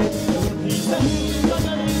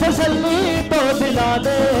तसल्ली तो दिला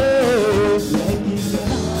दे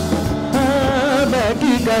मैं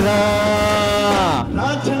की करा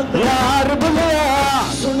यार बुलिया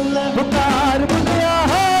पुकार बुलिया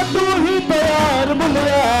तू ही तैयार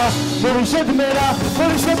बुलिया मुर्शिद मेरा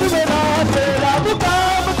तेरा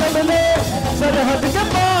मुकाम कमले सरहद के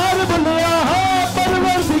पार बुलिया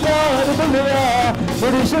परवरदिगार बुलिया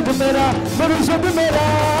मुर्शिद मेरा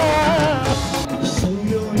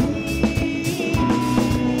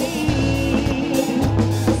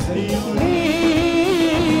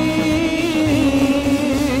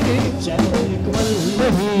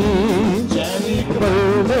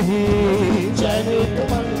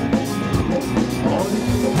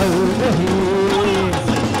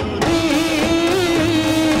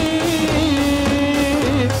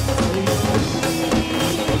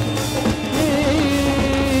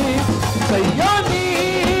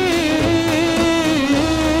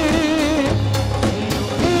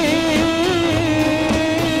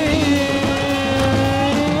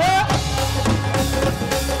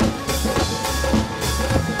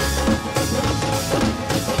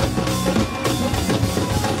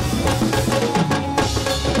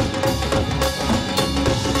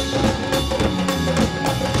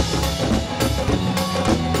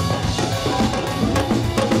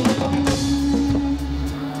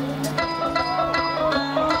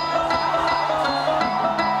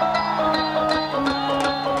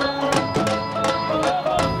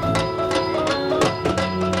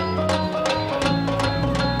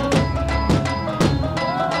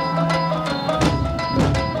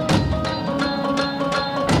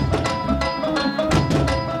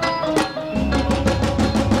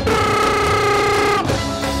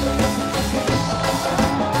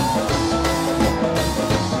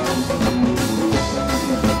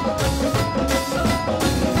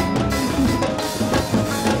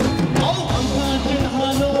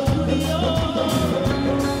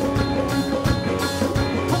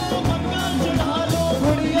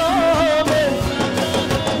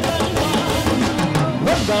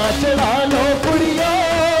चढ़ा लो कुड़िया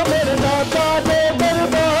मेरे दादा ने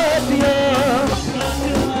बर्बादियां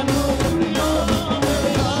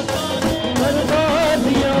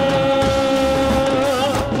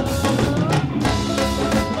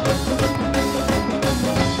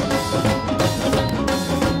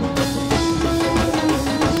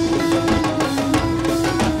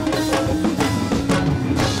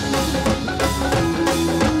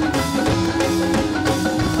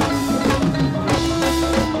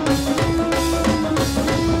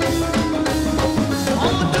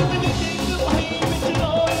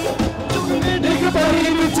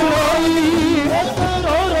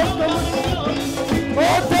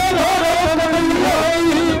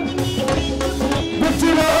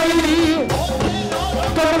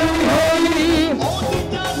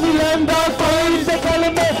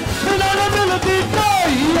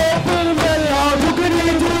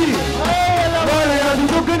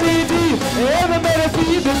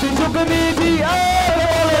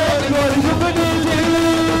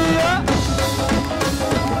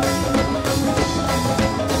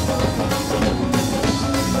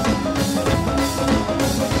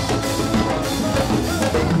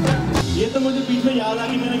ये तो मुझे बीच में याद आ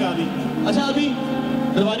गई, मैंने गा दी। अच्छा अभी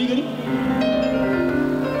दरबारी करी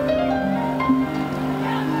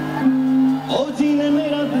ओ जीने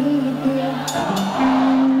मेरा दिल लुटिया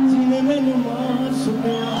जीने मैंने मार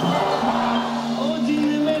सुनिया ओ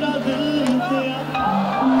जीने मेरा दिल लुटिया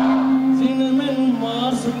जीने मैंने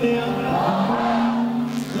मार सुनिया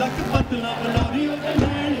लक पतला बलौरी ओदे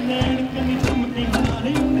नैन नैन कनी चमकी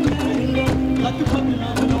नारे ओदे नैन लक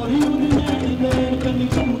पतला बलौरी ओदे नैन नैन कनी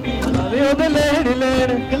चमकी नारे ओदे नैन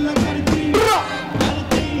नैन गल्ला करती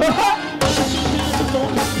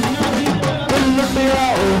लुटिया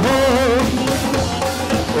ओहो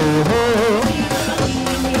ओहो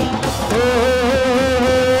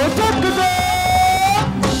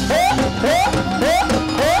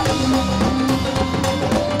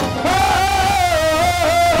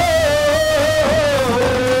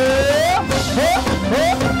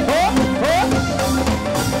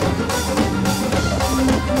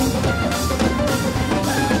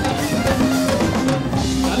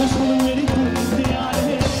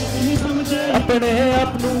अपने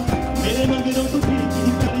आप नू मेरे मगरों तू भी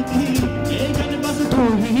करती ये गल बस तू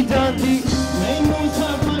ही जानती मैनू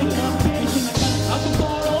सामाया पेश न कर अब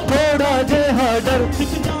थोड़ा जिहा डर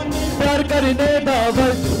प्यार करने दा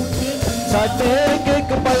बस साडे एक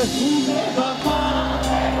पल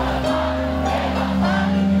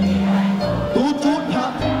तू झूठा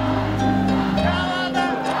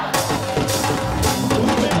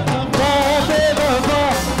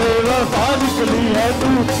बेवफा निकली है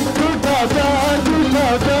तू झूठा प्यार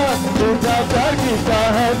किया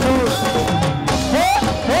है तू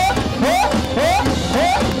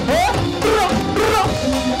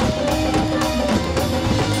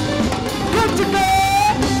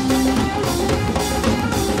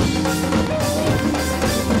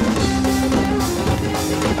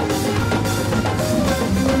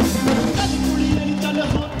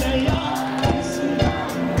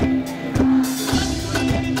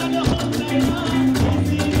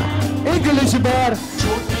इंग्लिश बार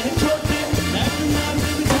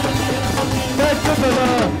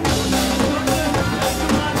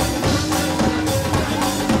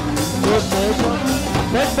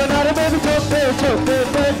बनाने में भी छोटे छोटे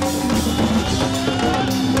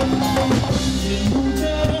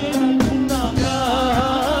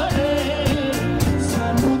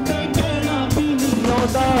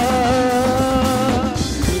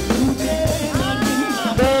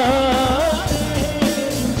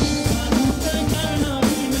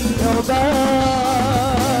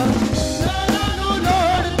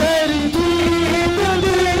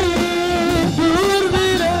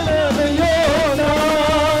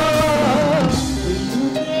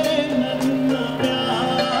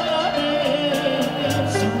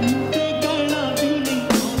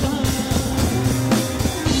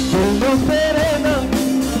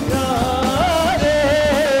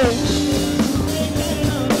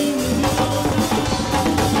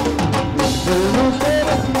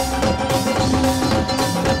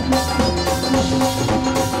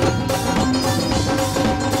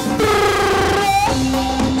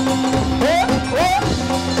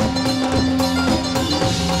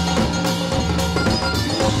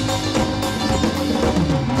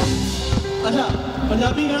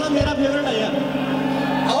पंजाबी गाना मेरा फेवरेट है यार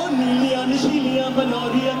और नीलियां नशीलियां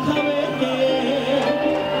बनौरी अखां वेख के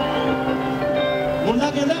मुंडा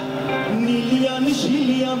कहंदा नीलियां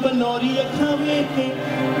नशीलियां बनौरी अखां वेख के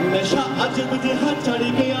नशा अजब जिहा चढ़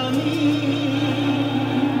गया नी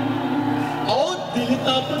और दिल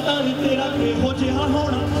दा पता नहीं तेरा किहो जिहा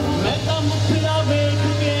होना मैं तां मुखड़ा वेख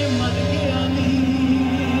के मर गया नी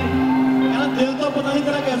कहना दिल तो पता नहीं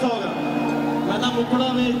तेरा कैसा होगा मैं तां मुखड़ा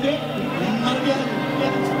वेख के मर गया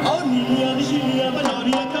और नीलियां नशीलियां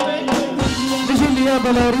बनौरियां खवेक के नशीलियां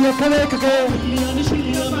बनौरियां खवेक के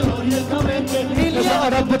नीलियां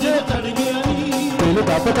रब जे चढ़ गया नी दिल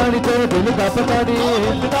दा पता नहीं तेरे दिल दा पता नहीं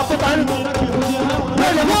दिल दा पता नहीं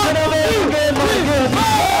मैं मुखड़ा वेख के मर गया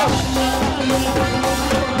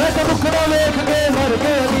मैं तो मुखड़ा वेख के मर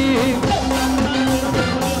गया नी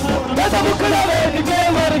मैं तो मुखड़ा वेख के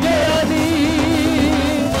मर गया नी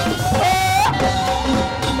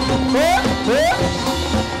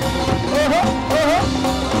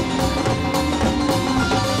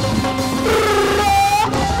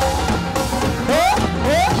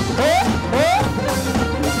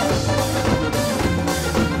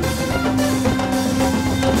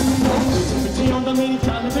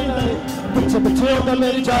पिछे होता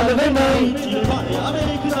मेरी चाल में नहीं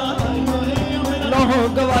लोहो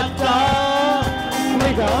गवाचा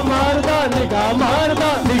निगाह मारदा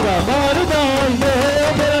ये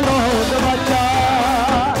मेरा लोहो गवाचा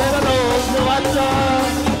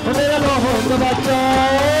मेरा लोहो गवाचा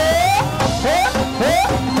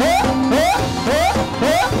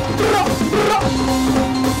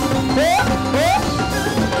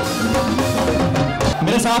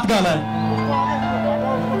मेरे साथ गाना है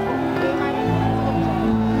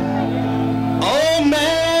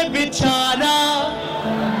बेचारा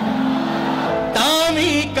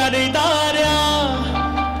तावी करदा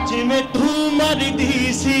रहा जिवें तू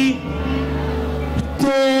मरदी सी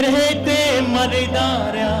तेरे ते मरदा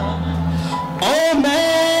रहा ओ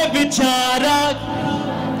मैं बेचारा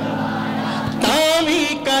तावी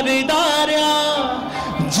करदा रहा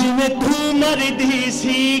जिवें तू मरदी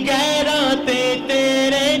सी गैरां ते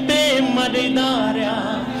तेरे ते मरदा रहा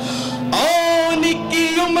ओ निक्की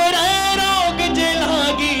उम्र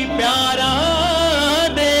प्यारा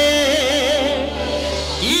दे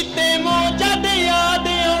कीते मौजा दे याद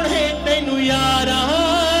आने तेनू यारा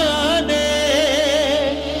दे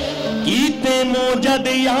कीते मौजा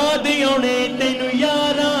दे याद आने तेनू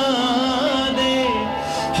यारा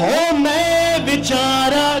हो मैं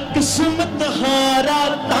बेचारा किस्मत हारा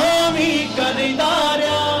तावी की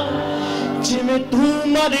करदारिया जिमें तू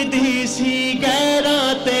मरदी सी गैरा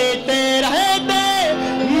ते तेरे ते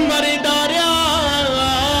मरदारिया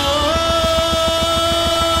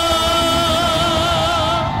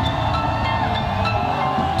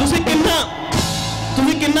तुसी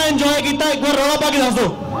कितना एंजॉय किया एक बार रौला पा के दस दो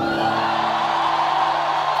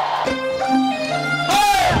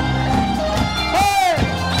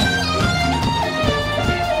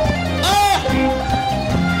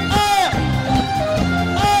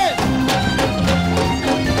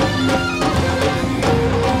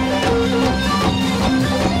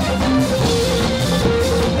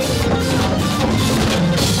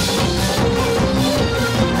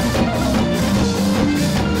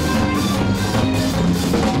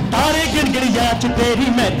तेरी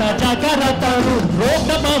मैं जागा रातां नूं रोक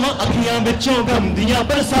ना पावां अखियां विचों गम दियां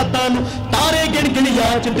बरसातां नूं तारे गिण गिण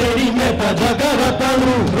याद तेरी मैं जागा रातां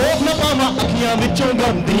नूं रोक ना पावां अखियां विचों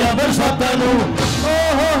गम दियां बरसातां नूं ओ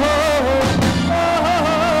हो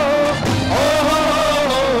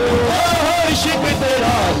इश्क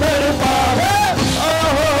तेरा तड़पा ओ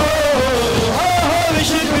हो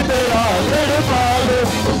इश्क तेरा तड़पा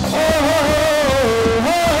ओ हो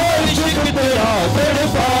इश्क तेरा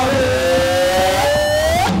तड़पा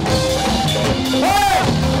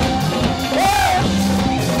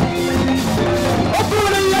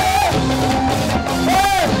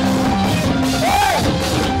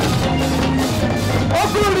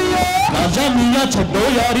राजा मियाँ छड्डो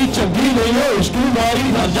यारी चंगी नहीं हो इश्क मारी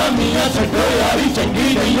राजा मियाँ छड्डो यारी चंगी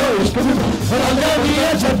नहीं हो इश्क राजा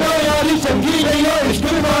मियाँ छड्डो यारी चंगी नहीं हो इश्क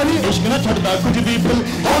मारी इश्क न छड्डा कुछ भी बिल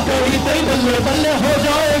हो गई तेरी बल्ले बल्ले हो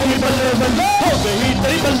जाएगी बल्ले बल्ले हो गई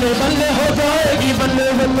तेरी बल्ले बल्ले हो जाएगी बल्ले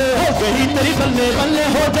बल्ले हो गई तेरी बल्ले बल्ले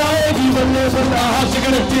हो जाएगी बल्ले बल्ले आहा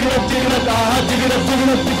चिगड़क चिगड़क चिगड़क आहा चिगड़क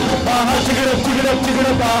चिगड़क आहा चिगड़क चिगड़क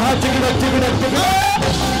चिगड़क आहा चिगड़क चिगड़क चिगड़क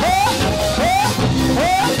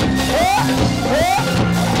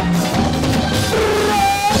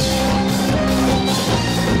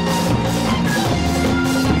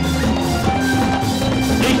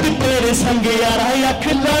तेरे संग यारा अख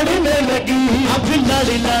लड़ने लगी अख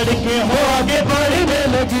लड़ के हो आगे बढ़ने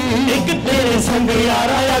लगी एक तेरे संग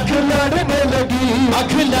यारा अख लड़ने लगी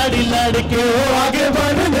अख लड़ के हो आगे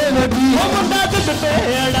बढ़ने लगी हो मुंडा जिद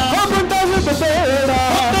पेड़ा हो मुंडा जिद पेड़ा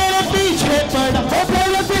तेरे पीछे पड़ा हो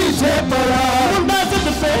तेरे पीछे पड़ा मुंडा जिद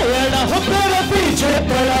पेड़ा हो तेरे पीछे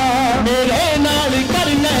पड़ा मेरे नाल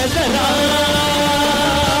करना जरा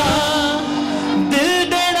दिल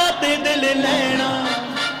देना ते दिल लेना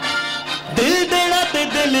दिल देना ते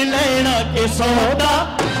दिल लेना के सौदा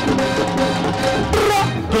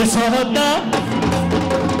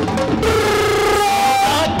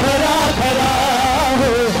खरा खरा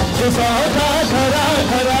हो के सौदा खरा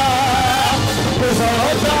खरा के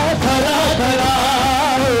सौदा खरा खरा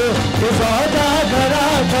हो के सौदा खरा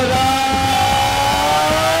खरा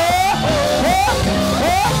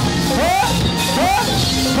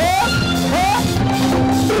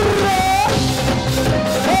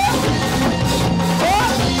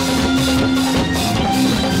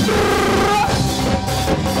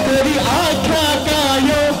तेरी आँखा का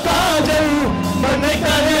यो काजल मन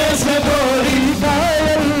करे से गोरी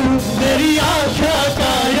घायल तेरी आँखा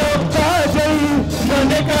का यो काजल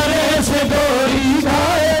मन करे से गोरी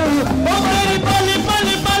घायल ओ मेरी पल पल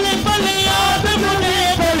पल पल याद मुझे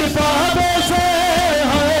बड़ पावे से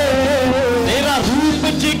है तेरा रूप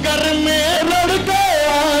जिगर में लड़ के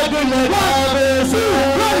आग लगावे से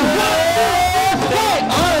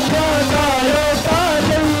आँखा का यो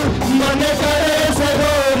काजल मन करे से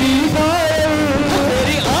गोरी घायल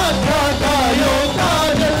तेरी आँखा का यो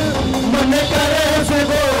काजल मन करे से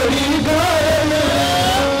गोरी घायल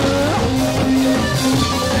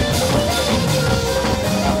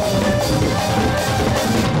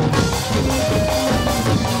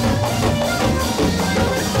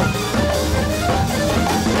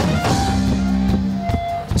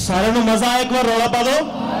सारे नु मजा एक बार रौला पा दो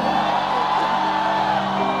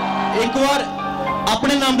एक बार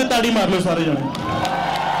अपने नाम पे ताड़ी मार लो सारे जने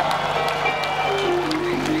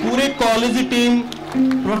पूरे कॉलेज की टीम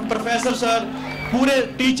प्रोफेसर सर पूरे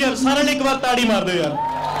टीचर सारे ने एक बार ताड़ी मार दो यार